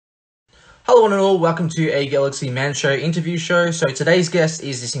Hello one and all, welcome to a Galaxy Man Show interview show. So today's guest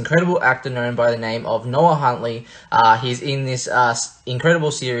is this incredible actor known by the name of Noah Huntley. He's in this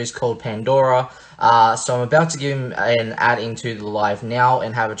incredible series called Pandora. So I'm about to give him an ad into the live now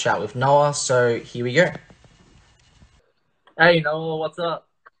and have a chat with Noah. So here we go. Hey Noah, what's up?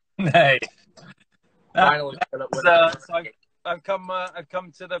 Hey, Finally, I've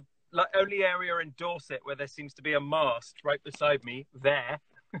come to the only area in Dorset where there seems to be a mast right beside me there,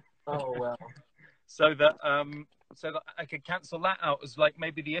 oh well. so that I could cancel that out as like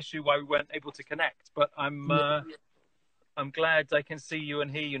maybe the issue why we weren't able to connect. But I'm glad I can see you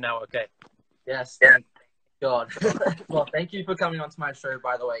and hear you now. Okay. Yes, thank God. Well, thank you for coming onto my show,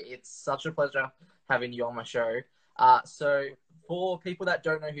 by the way. It's such a pleasure having you on my show. So for people that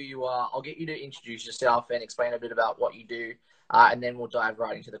don't know who you are, I'll get you to introduce yourself and explain a bit about what you do, and then we'll dive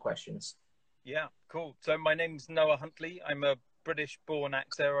right into the questions. Yeah, cool. So my name's Noah Huntley. I'm a British-born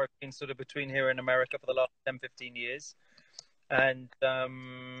actor. I've been sort of between here and America for the last 10, 15 years. And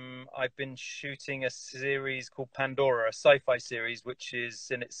I've been shooting a series called Pandora, a sci-fi series, which is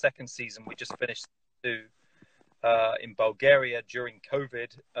in its second season. We just finished two in Bulgaria during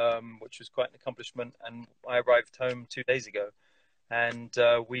COVID, which was quite an accomplishment. And I arrived home 2 days ago, and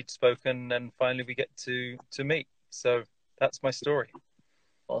we'd spoken, and finally we get to meet. So that's my story.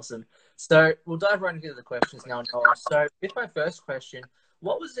 Awesome. So we'll dive right into the questions now, Noah. So with my first question,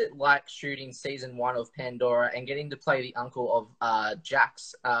 what was it like shooting season 1 of Pandora and getting to play the uncle of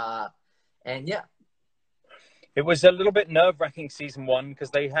Jax? And yeah. It was a little bit nerve-wracking season 1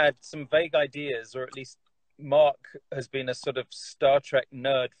 because they had some vague ideas, or at least Mark has been a sort of Star Trek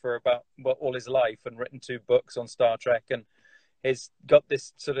nerd for about all his life and written 2 books on Star Trek, and has got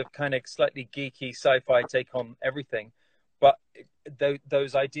this sort of kind of slightly geeky sci-fi take on everything. But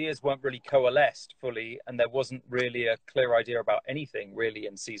those ideas weren't really coalesced fully, and there wasn't really a clear idea about anything really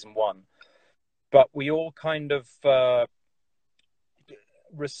in season 1. But we all kind of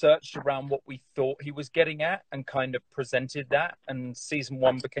researched around what we thought he was getting at and kind of presented that. And season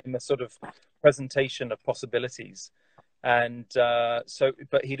 1 became a sort of presentation of possibilities. And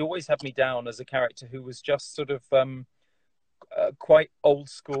but he'd always had me down as a character who was just sort of quite old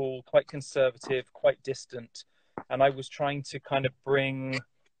school, quite conservative, quite distant. And I was trying to kind of bring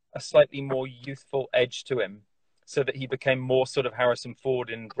a slightly more youthful edge to him so that he became more sort of Harrison Ford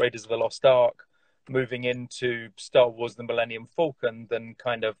in Raiders of the Lost Ark, moving into Star Wars The Millennium Falcon, than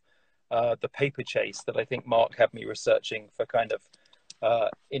kind of the paper chase that I think Mark had me researching for kind of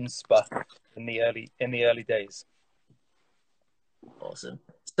inspa in the early days. Awesome.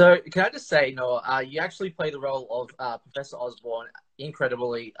 So can I just say, Noah, you actually play the role of Professor Osborn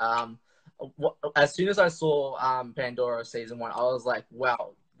incredibly. As soon as I saw Pandora season 1, I was like,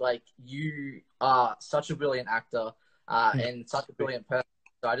 wow, like you are such a brilliant actor and such a brilliant person.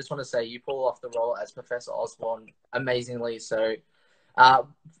 So I just want to say you pull off the role as Professor Osborn amazingly. So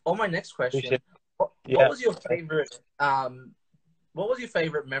on my next question, what was your favorite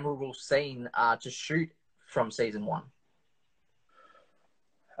memorable scene to shoot from season 1?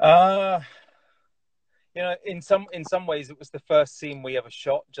 In some ways, it was the first scene we ever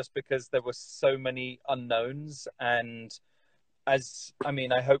shot, just because there were so many unknowns. And I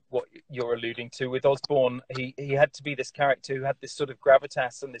hope what you're alluding to with Osborn, he had to be this character who had this sort of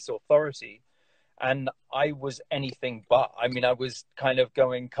gravitas and this authority. And I was anything but. I mean, I was kind of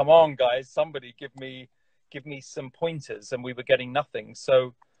going, come on, guys, somebody give me some pointers. And we were getting nothing.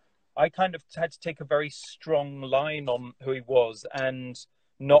 So I kind of had to take a very strong line on who he was and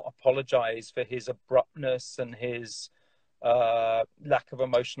not apologize for his abruptness and his lack of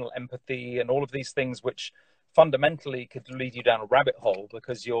emotional empathy and all of these things, which fundamentally could lead you down a rabbit hole,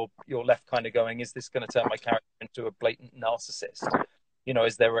 because you're left kind of going, is this going to turn my character into a blatant narcissist? You know,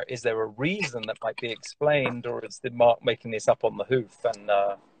 is there a reason that might be explained, or is the Mark making this up on the hoof?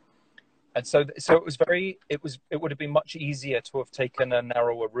 And so it would have been much easier to have taken a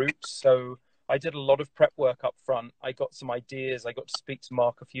narrower route. So I did a lot of prep work up front. I got some ideas. I got to speak to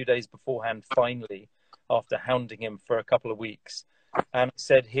Mark a few days beforehand, finally, after hounding him for a couple of weeks. And I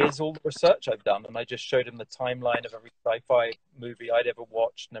said, here's all the research I've done. And I just showed him the timeline of every sci-fi movie I'd ever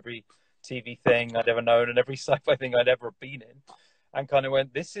watched and every TV thing I'd ever known and every sci-fi thing I'd ever been in. And kind of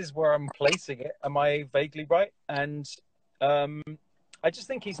went, this is where I'm placing it. Am I vaguely right? And I just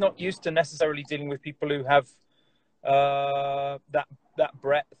think he's not used to necessarily dealing with people who have that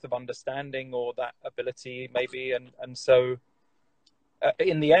breadth of understanding or that ability, maybe. And so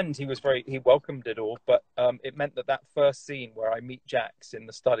in the end, he welcomed it all. But it meant that first scene where I meet Jax in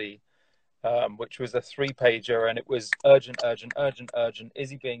the study, which was a 3-pager, and it was urgent, urgent, urgent, urgent. Is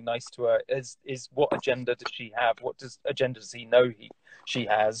he being nice to her? Is what agenda does she have? What agenda does he know she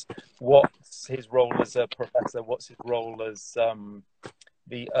has? What's his role as a professor? What's his role as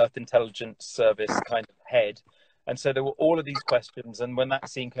the Earth Intelligence Service kind of head? And so there were all of these questions. And when that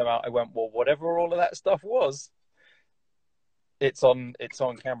scene came out, I went, well, whatever all of that stuff was, it's on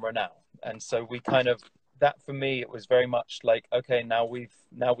camera now. And so we kind of, that for me, it was very much like, okay, now we've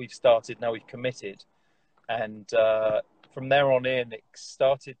started, now we've committed. And from there on in, it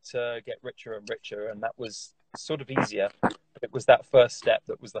started to get richer and richer. And that was sort of easier. But it was that first step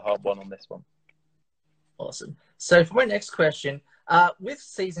that was the hard one on this one. Awesome. So for my next question, with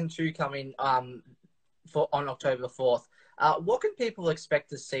season 2 coming on October 4th, what can people expect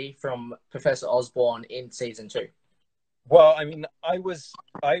to see from Professor Osborn in season 2? Well, I mean, there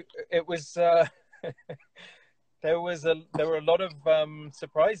were a lot of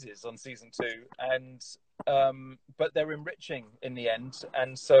surprises on season 2, and but they're enriching in the end.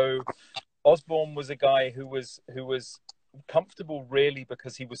 And so Osborn was a guy who was comfortable, really,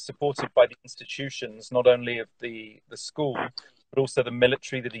 because he was supported by the institutions, not only of the school, but also the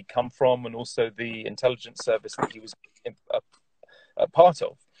military that he'd come from, and also the intelligence service that he was a part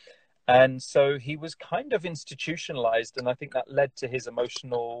of. And so he was kind of institutionalized, and I think that led to his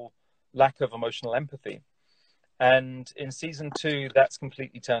lack of emotional empathy. And in season 2, that's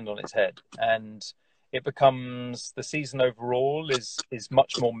completely turned on its head, and it becomes, the season overall is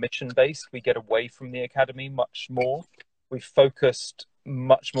much more mission based. We get away from the academy much more. We focused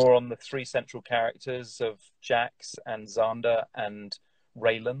much more on the 3 central characters of Jax and Xander and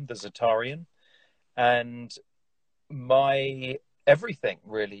Raylan, the Zatarian, and my everything,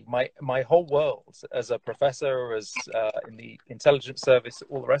 really, my whole world as a professor, as in the intelligence service,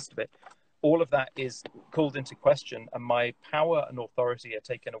 all the rest of it, all of that is called into question, and my power and authority are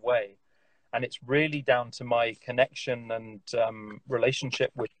taken away. And it's really down to my connection and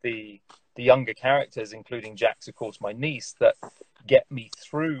relationship with the younger characters, including Jax, of course, my niece, that get me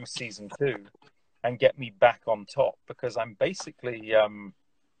through season 2 and get me back on top, because I'm basically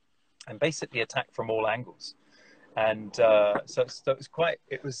attacked from all angles. And so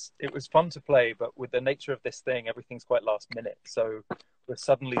it was fun to play, but with the nature of this thing, everything's quite last minute. So we're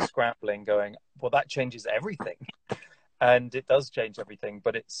suddenly scrambling, going, well, that changes everything. And it does change everything,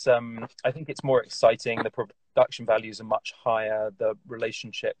 but it's I think it's more exciting. The production values are much higher. The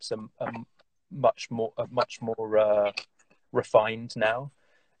relationships are much more refined now,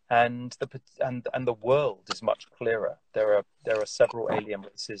 and the world is much clearer. There are several alien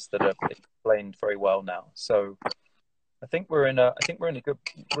races that are explained very well now. So I think we're in a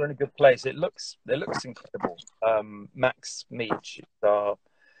good place. It looks incredible. Max Meach is our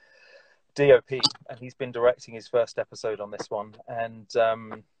DOP, and he's been directing his first episode on this one, and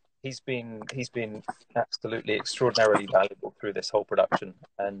he's been absolutely extraordinarily valuable through this whole production,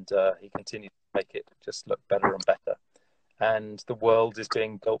 and he continues to make it just look better and better. And the world is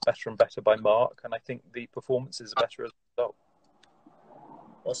being built better and better by Mark, and I think the performances are better as a result.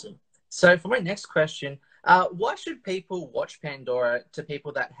 Awesome. So for my next question, why should people watch Pandora to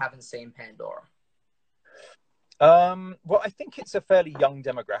people that haven't seen Pandora? Well, I think it's a fairly young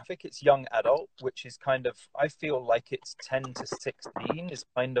demographic. It's young adult, which is kind of, I feel like it's 10 to 16 is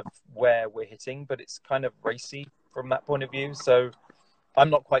kind of where we're hitting, but it's kind of racy from that point of view. So I'm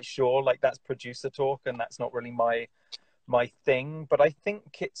not quite sure, like, that's producer talk, and that's not really my thing. But I think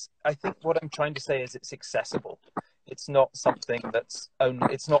what I'm trying to say is it's accessible. It's not something that's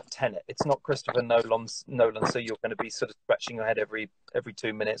it's not Tenet. It's not Christopher Nolan. So you're going to be sort of scratching your head every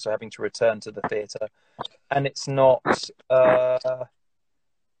 2 minutes or having to return to the theatre. And it's not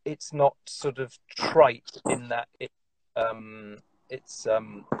sort of trite in that it's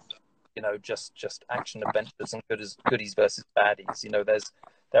just action adventures and goodies versus baddies.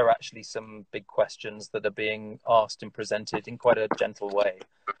 There are actually some big questions that are being asked and presented in quite a gentle way.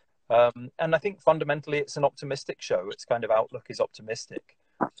 And I think fundamentally it's an optimistic show. Its kind of outlook is optimistic.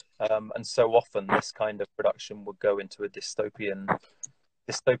 And so often this kind of production would go into a dystopian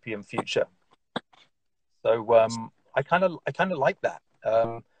future. So I kind of like that.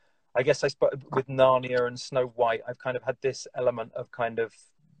 I guess with Narnia and Snow White, I've kind of had this element of kind of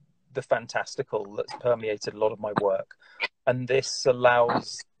the fantastical that's permeated a lot of my work. And this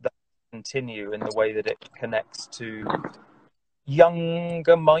allows that to continue in the way that it connects to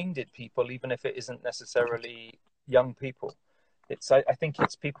younger minded people, even if it isn't necessarily young people. I think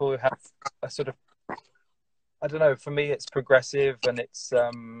it's people who have a sort of, I don't know, for me it's progressive, and it's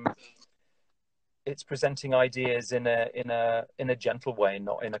presenting ideas in a gentle way,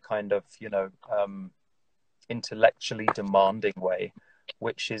 not in a kind of intellectually demanding way,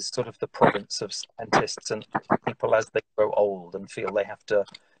 which is sort of the province of scientists and people as they grow old and feel they have to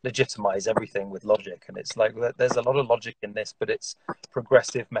legitimize everything with logic. And it's like, there's a lot of logic in this, but it's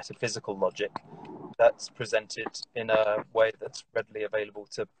progressive metaphysical logic that's presented in a way that's readily available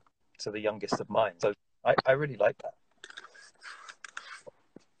to the youngest of minds. So I really like that.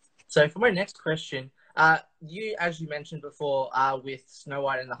 So for my next question, you, as you mentioned before, with Snow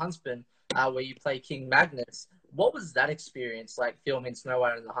White and the Huntsman, where you play King Magnus, what was that experience like filming Snow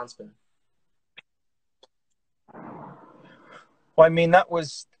White and the Huntsman? Well, I mean, that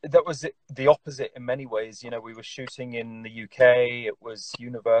was the opposite in many ways. You know, we were shooting in the UK. It was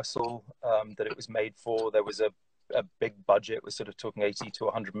Universal that it was made for. There was a big budget. We're sort of talking 80 to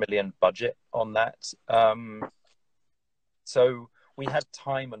 100 million budget on that. So we had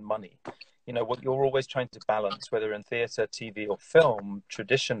time and money. You know, what you're always trying to balance, whether in theatre, TV, or film,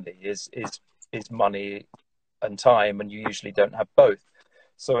 traditionally is money and time, and you usually don't have both.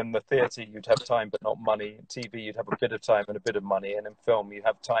 So in the theatre, you'd have time but not money. In TV, you'd have a bit of time and a bit of money, and in film, you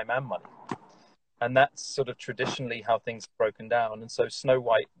have time and money. And that's sort of traditionally how things are broken down. And so Snow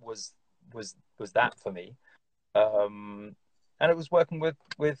White was that for me. And it was working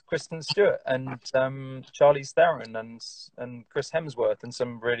with Kristen Stewart and Charlize Theron and Chris Hemsworth and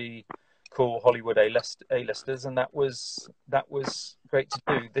some really cool Hollywood A-listers, and that was great to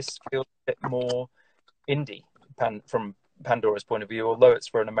do. This feels a bit more indie from Pandora's point of view, although it's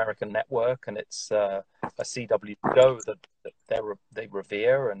for an American network and it's a CW show that they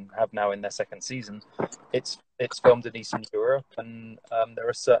revere and have now in their second season. It's filmed in Eastern Europe, and there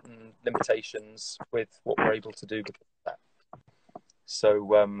are certain limitations with what we're able to do because of that.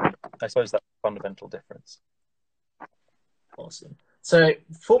 So I suppose that's a fundamental difference. Awesome. So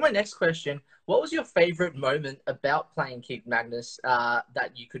for my next question, what was your favorite moment about playing King Magnus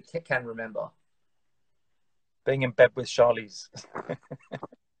that you can remember? Being in bed with Charlize.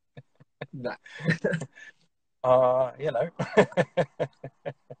 No. You know.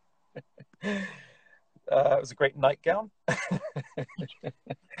 It was a great nightgown.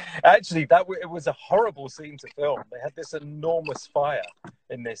 Actually, it was a horrible scene to film. They had this enormous fire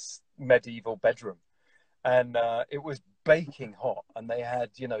in this medieval bedroom, and it was baking hot. And they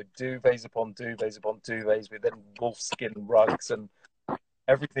had, you know, duvets upon duvets upon duvets with then wolfskin rugs and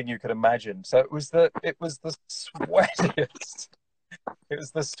everything you could imagine. So it was the sweatiest. It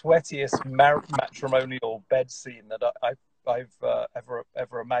was the sweatiest matrimonial bed scene that I've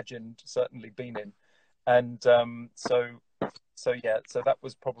ever imagined. Certainly been in, and so that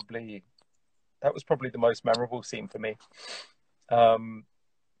was probably the most memorable scene for me.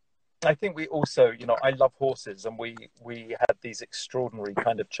 I think we also, you know, I love horses, and we had these extraordinary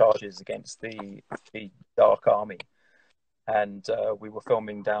kind of charges against the Dark Army. And we were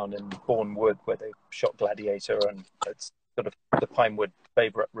filming down in Bourne Wood where they shot Gladiator, and it's sort of the Pinewood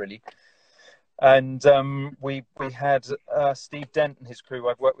favourite, really. And we had Steve Dent and his crew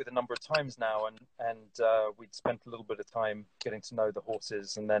I've worked with a number of times now, and we'd spent a little bit of time getting to know the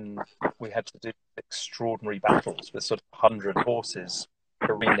horses, and then we had to do extraordinary battles with sort of 100 horses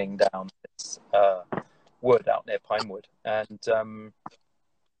careening down this wood out near Pinewood. And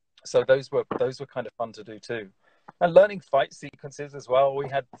so those were kind of fun to do too. And learning fight sequences as well. We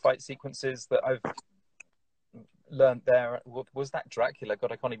had fight sequences that I've learned there. Was that Dracula?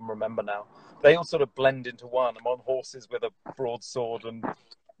 God, I can't even remember now. They all sort of blend into one. I'm on horses with a broadsword and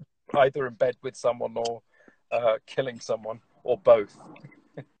either in bed with someone or killing someone or both.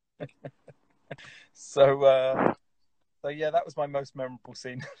 So yeah, that was my most memorable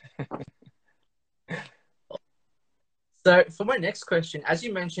scene. So for my next question, as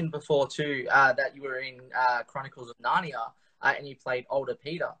you mentioned before too, that you were in Chronicles of Narnia and you played older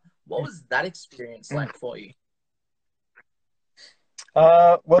Peter. What was that experience like for you?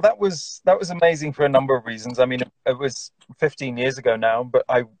 Well, that was amazing for a number of reasons. I mean, it was 15 years ago now, but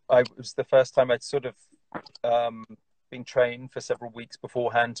I was the first time I'd sort of been trained for several weeks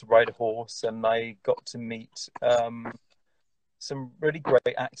beforehand to ride a horse, and I got to meet some really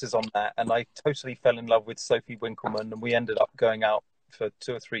great actors on that, and I totally fell in love with Sophie Winkleman, and we ended up going out for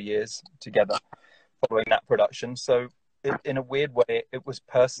 2 or 3 years together following that production. So in a weird way, it was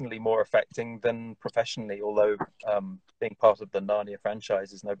personally more affecting than professionally, although being part of the Narnia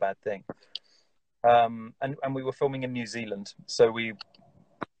franchise is no bad thing. And we were filming in New Zealand, so we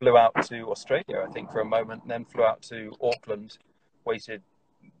flew out to Australia, I think, for a moment, and then flew out to Auckland,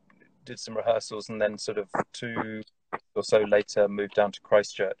 did some rehearsals, and then sort of 2 or so later moved down to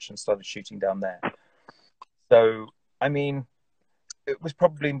Christchurch and started shooting down there. So, I mean, it was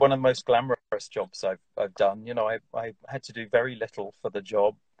probably one of the most glamorous jobs I've done. You know, I had to do very little for the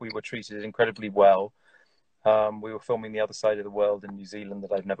job. We were treated incredibly well. We were filming The Other Side of the World in New Zealand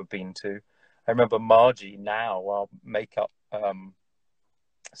that I've never been to. I remember Margie, now our makeup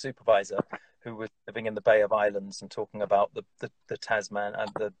supervisor, who was living in the Bay of Islands and talking about the Tasman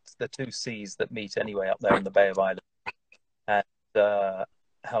and the two seas that meet anyway up there in the Bay of Islands, and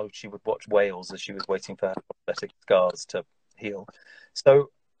how she would watch whales as she was waiting for her prosthetic scars to heal. So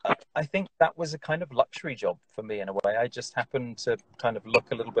I think that was a kind of luxury job for me in a way. I just happened to kind of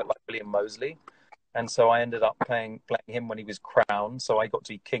look a little bit like William Moseley. And so I ended up playing him when he was crowned. So I got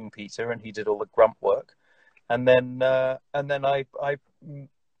to be King Peter, and he did all the grunt work. And then I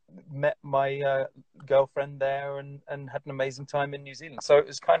met my girlfriend there and had an amazing time in New Zealand. So it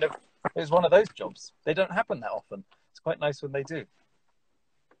was one of those jobs. They don't happen that often. It's quite nice when they do.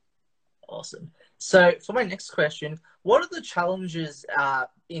 Awesome. So for my next question, what are the challenges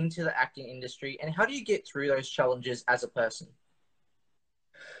into the acting industry, and how do you get through those challenges as a person?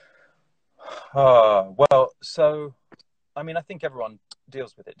 Well, so, I mean, I think everyone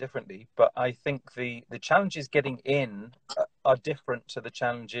deals with it differently, but I think the challenges getting in are different to the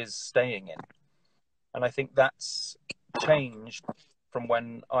challenges staying in. And I think that's changed from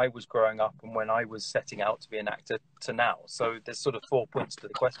when I was growing up and when I was setting out to be an actor to now. So there's sort of 4 points to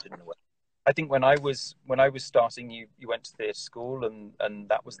the question in a way. I think when I was starting, you went to theatre school, and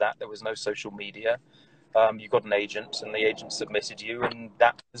that was that. There was no social media. You got an agent, and the agent submitted you, and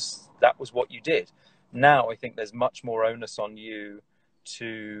that was what you did. Now I think there's much more onus on you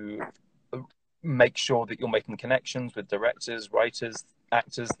to make sure that you're making connections with directors, writers,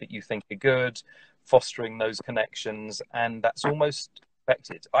 actors that you think are good, fostering those connections, and that's almost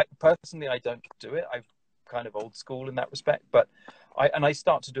expected. I don't do it. I'm kind of old school in that respect, but I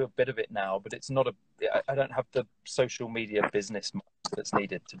start to do a bit of it now, but it's not I don't have the social media business that's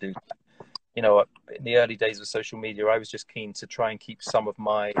needed to do that. You know, in the early days of social media, I was just keen to try and keep some of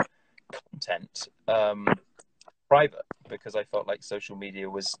my content private, because I felt like social media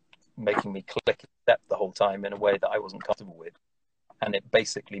was making me click accept the whole time in a way that I wasn't comfortable with. And it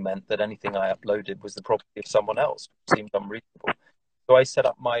basically meant that anything I uploaded was the property of someone else, which seemed unreasonable. So I set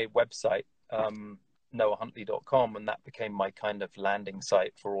up my website, noahhuntley.com, and that became my kind of landing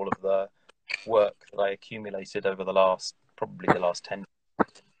site for all of the work that I accumulated over probably the last 10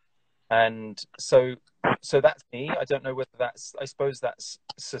 years. And so that's me. I don't know whether I suppose that's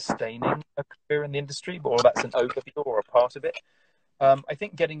sustaining a career in the industry, or that's an overview or a part of it. I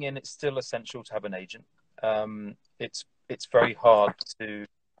think getting in, it's still essential to have an agent. It's very hard to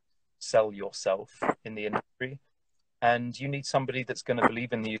sell yourself in the industry, and you need somebody that's going to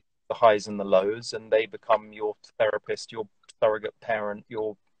believe in the highs and the lows, and they become your therapist, your surrogate parent,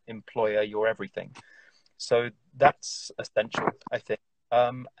 your employer, your everything. So that's essential, I think.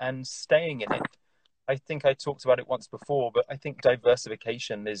 And staying in it, I think I talked about it once before, but I think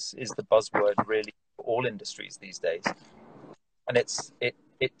diversification is the buzzword really for all industries these days. And it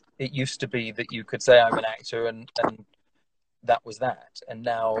used to be that you could say I'm an actor and that was that. And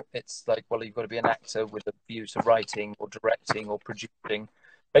now it's like, well, you've got to be an actor with a view to writing or directing or producing,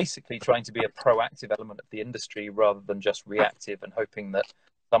 basically trying to be a proactive element of the industry rather than just reactive and hoping that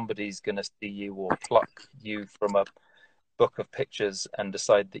somebody's going to see you or pluck you from a book of pictures and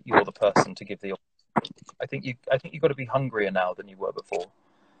decide that you're the person to give the opportunity. I think you've got to be hungrier now than you were before.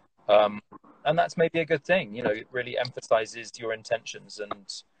 And that's maybe a good thing. You know, it really emphasizes your intentions,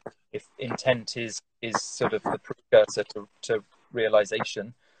 and if intent is sort of the precursor to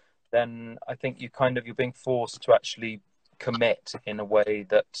realization, then I think you're being forced to actually commit in a way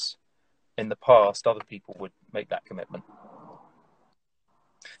that in the past other people would make that commitment.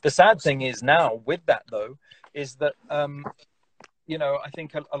 The sad thing is now with that though, is that you know, I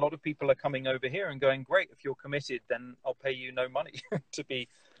think a lot of people are coming over here and going, great, if you're committed, then I'll pay you no money to be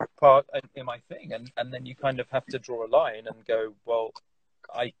part in my thing. And then you kind of have to draw a line and go, well,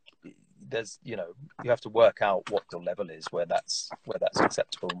 you know, you have to work out what your level is, where that's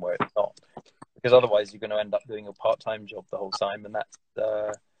acceptable and where it's not. Because otherwise you're going to end up doing a part-time job the whole time, and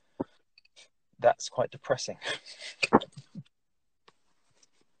that's quite depressing.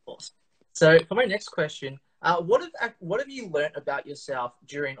 So for my next question, what have you learned about yourself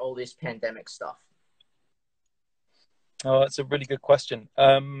during all this pandemic stuff? Oh, that's a really good question.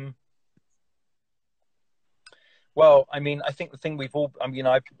 Well, I mean, I think the thing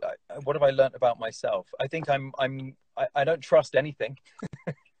what have I learned about myself? I think I don't trust anything.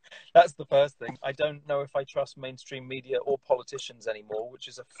 That's the first thing. I don't know if I trust mainstream media or politicians anymore, which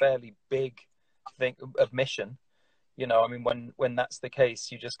is a fairly big thing, admission. You know, I mean, when that's the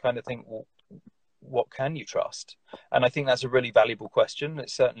case, you just kind of think, well, what can you trust? And I think that's a really valuable question.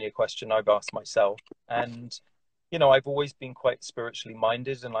 It's certainly a question I've asked myself. And you know, I've always been quite spiritually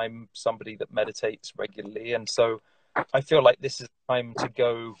minded, and I'm somebody that meditates regularly. And so I feel like this is time to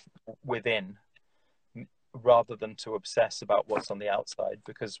go within rather than to obsess about what's on the outside,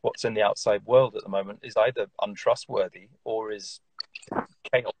 because what's in the outside world at the moment is either untrustworthy or is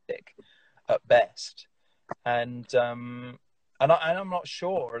chaotic at best. And I'm not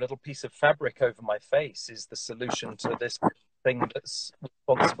sure a little piece of fabric over my face is the solution to this thing that's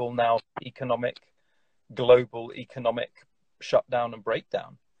responsible now for global economic shutdown and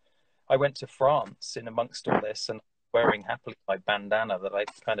breakdown. I went to France in amongst all this and wearing happily my bandana that I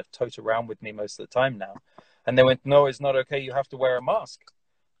kind of tote around with me most of the time now. And they went, no, it's not okay. You have to wear a mask.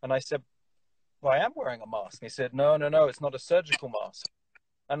 And I said, well, I am wearing a mask. And he said, no, it's not a surgical mask.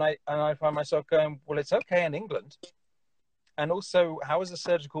 And I find myself going, well, it's okay in England. And also, how is a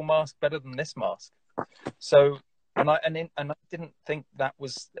surgical mask better than this mask? So, and I didn't think that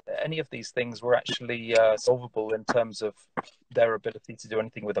was any of these things were actually solvable in terms of their ability to do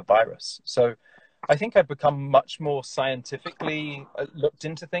anything with a virus. So I think I've become much more scientifically looked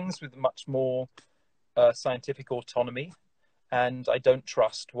into things with much more scientific autonomy. And I don't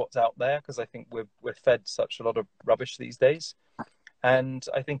trust what's out there because I think we're fed such a lot of rubbish these days. And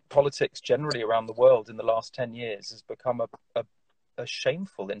I think politics generally around the world in the last 10 years has become a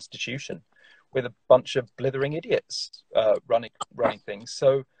shameful institution with a bunch of blithering idiots running things.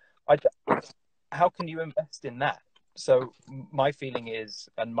 So how can you invest in that? So my feeling is,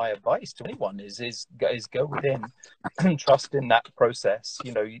 and my advice to anyone is go within and trust in that process.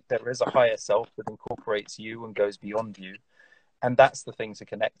 You know, there is a higher self that incorporates you and goes beyond you. And that's the thing to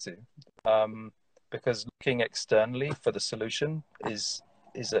connect to. Because looking externally for the solution is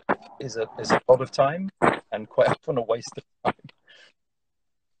a lot of time and quite often a waste of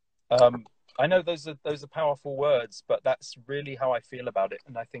time. I know those are powerful words, but that's really how I feel about it,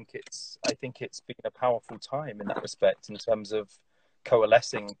 and I think it's been a powerful time in that respect in terms of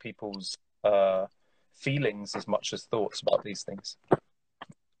coalescing people's feelings as much as thoughts about these things.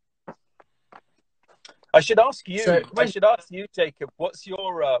 I should ask you, Jacob, what's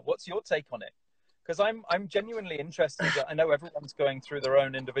your take on it? Because I'm genuinely interested. I know everyone's going through their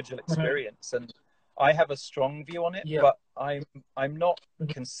own individual experience, and I have a strong view on it, but I'm not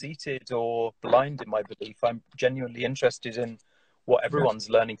conceited or blind in my belief. I'm genuinely interested in what everyone's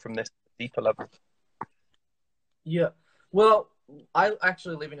learning from this deeper level. Yeah, well, I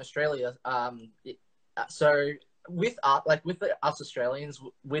actually live in Australia, so with us Australians,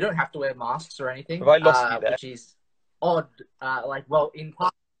 we don't have to wear masks or anything. Have I lost you there? Which is odd. In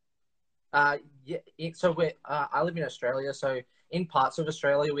part. So I live in Australia, so in parts of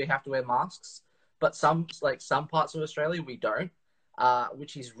Australia we have to wear masks, but some parts of Australia we don't,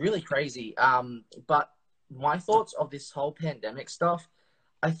 which is really crazy. But my thoughts of this whole pandemic stuff,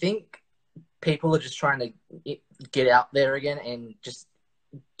 I think people are just trying to get out there again and just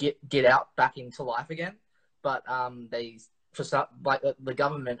get out back into life again. But the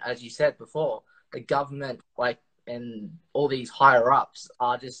government, as you said before, the government and all these higher ups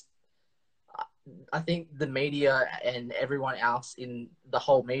are just. I think the media and everyone else in the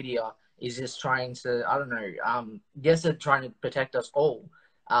whole media is just trying to, I don't know, yes, they're trying to protect us all,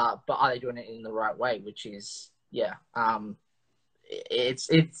 but are they doing it in the right way? Which is,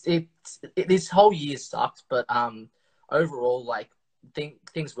 this whole year sucked, but overall,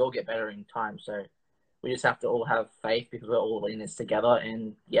 things will get better in time. So we just have to all have faith because we're all in this together,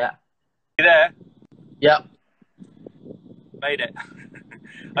 and yeah. You there? Yeah. Made it.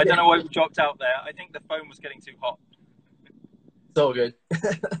 I don't know why we dropped out there. I think the phone was getting too hot. It's all good.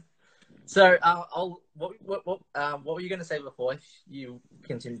 So, what were you going to say before you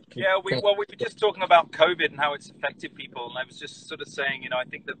continue? Yeah, we were just talking about COVID and how it's affected people, and I was just sort of saying, I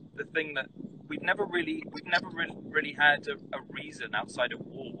think that the thing that we've never really had a reason outside of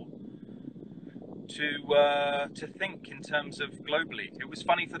war to think in terms of globally. It was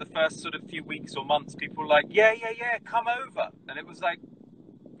funny for the first sort of few weeks or months, people were like, yeah, come over, and it was like,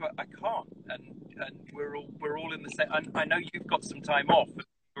 but I can't, and we're all in the same. I know you've got some time off.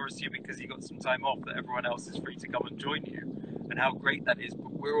 You're assuming because you got some time off that everyone else is free to come and join you, and how great that is.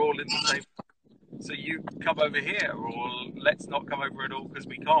 But we're all in the same. So you come over here, or let's not come over at all because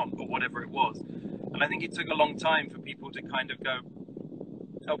we can't, or whatever it was. And I think it took a long time for people to kind of go,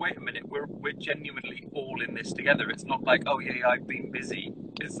 oh, wait a minute, we're genuinely all in this together. It's not like, oh yeah, I've been busy.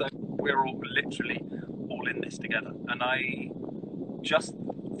 It's like we're all literally all in this together. And I just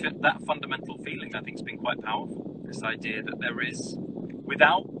that fundamental feeling, I think, has been quite powerful. This idea that there is,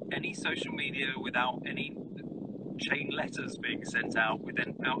 without any social media, without any chain letters being sent out,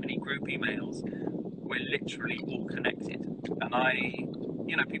 without any group emails, we're literally all connected. And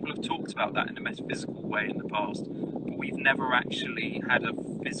you know, people have talked about that in a metaphysical way in the past, but we've never actually had a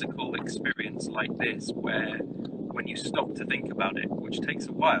physical experience like this where when you stop to think about it, which takes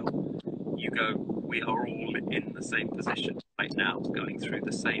a while, you go, we are all in the same position right now, going through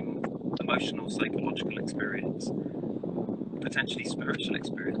the same emotional, psychological experience, potentially spiritual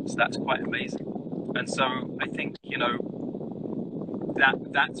experience. That's quite amazing. And so I think, you know,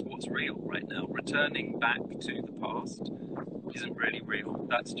 that's what's real right now. Returning back to the past isn't really real.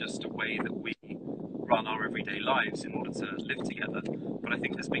 That's just a way that we run our everyday lives in order to live together. But I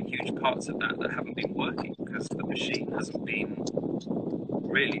think there's been huge parts of that that haven't been working because the machine hasn't been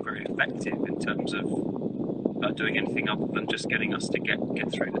really very effective in terms of doing anything other than just getting us to get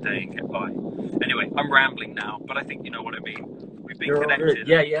through the day and get by. Anyway, I'm rambling now, but I think you know what I mean. We've been You're connected. All good.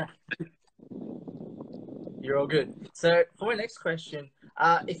 Yeah. You're all good. So for my next question,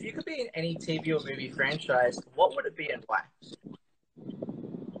 if you could be in any TV or movie franchise, what would it be and why?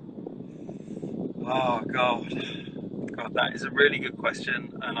 Oh God, that is a really good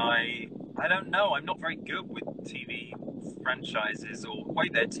question, and I don't know. I'm not very good with TV franchises, or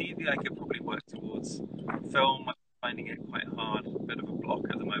wait, there TV I could probably work towards. Film, I'm finding it quite hard. A bit of a block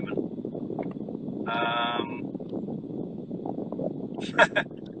at the moment.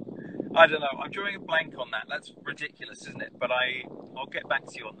 I don't know. I'm drawing a blank on that. That's ridiculous, isn't it? But I'll get back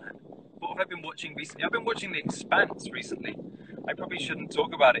to you on that. What have I been watching recently? I've been watching The Expanse recently. I probably shouldn't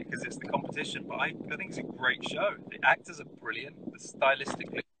talk about it because it's the competition, but I think it's a great show. The actors are brilliant. The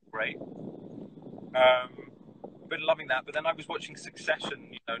stylistically great. Been loving that. But then I was watching Succession,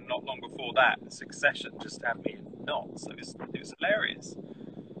 you know, not long before that. Succession just had me in knots. It was hilarious.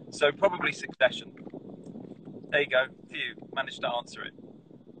 So probably Succession. There you go. Phew, managed to answer it.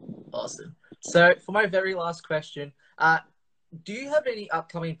 Awesome. So for my very last question, do you have any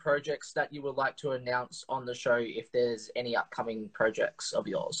upcoming projects that you would like to announce on the show if there's any upcoming projects of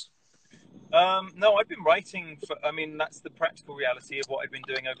yours? No, I've been writing that's the practical reality of what I've been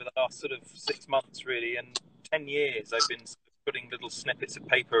doing over the last sort of 6 months, really, and 10 years. I've been putting little snippets of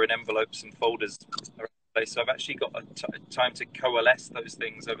paper in envelopes and folders around the place. So I've actually got time to coalesce those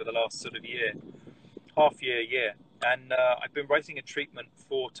things over the last sort of year. And I've been writing a treatment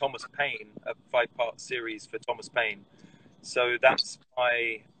for Thomas Paine, a 5-part series for Thomas Paine. So that's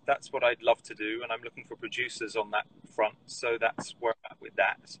what I'd love to do, and I'm looking for producers on that front. So that's where I'm at with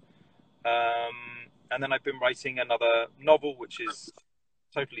that. And then I've been writing another novel, which is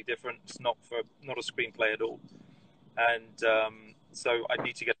totally different. It's not a screenplay at all. And so I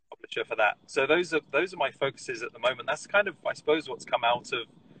need to get a publisher for that. So those are my focuses at the moment. That's kind of, I suppose, what's come out of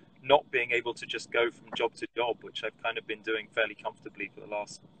not being able to just go from job to job, which I've kind of been doing fairly comfortably for the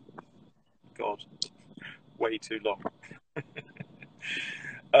last, way too long.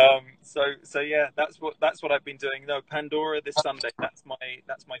 So yeah, that's what I've been doing. No, Pandora this Sunday. That's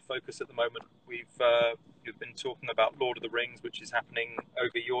my focus at the moment. We've been talking about Lord of the Rings, which is happening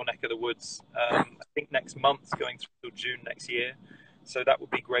over your neck of the woods. I think next month, going through till June next year. So that would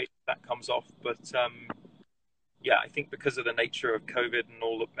be great if that comes off. But yeah, I think because of the nature of COVID and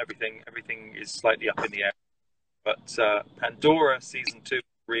everything is slightly up in the air. But Pandora season 2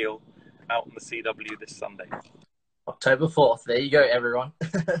 real out on the CW this Sunday. October 4th. There you go, everyone.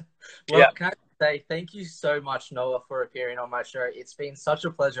 Can I say thank you so much, Noah, for appearing on my show. It's been such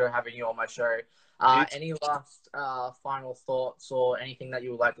a pleasure having you on my show. Any last final thoughts or anything that you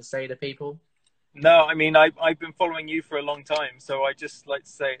would like to say to people? No, I mean, I've been following you for a long time, so I just like to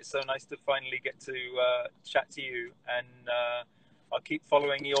say it's so nice to finally get to chat to you, and I'll keep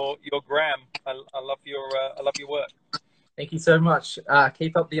following your gram. I love your work. Thank you so much.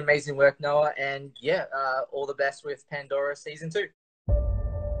 Keep up the amazing work, Noah, and all the best with Pandora season 2.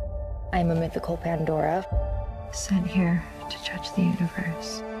 I'm a mythical Pandora, sent here to judge the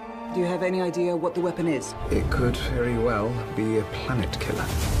universe. Do you have any idea what the weapon is? It could very well be a planet killer.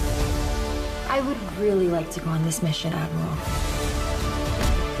 I would really like to go on this mission, Admiral.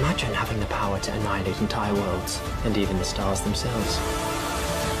 Imagine having the power to annihilate entire worlds, and even the stars themselves.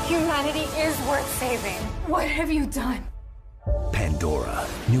 Humanity is worth saving. What have you done? Pandora.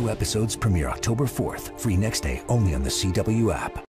 New episodes premiere October 4th. Free next day only on the CW app.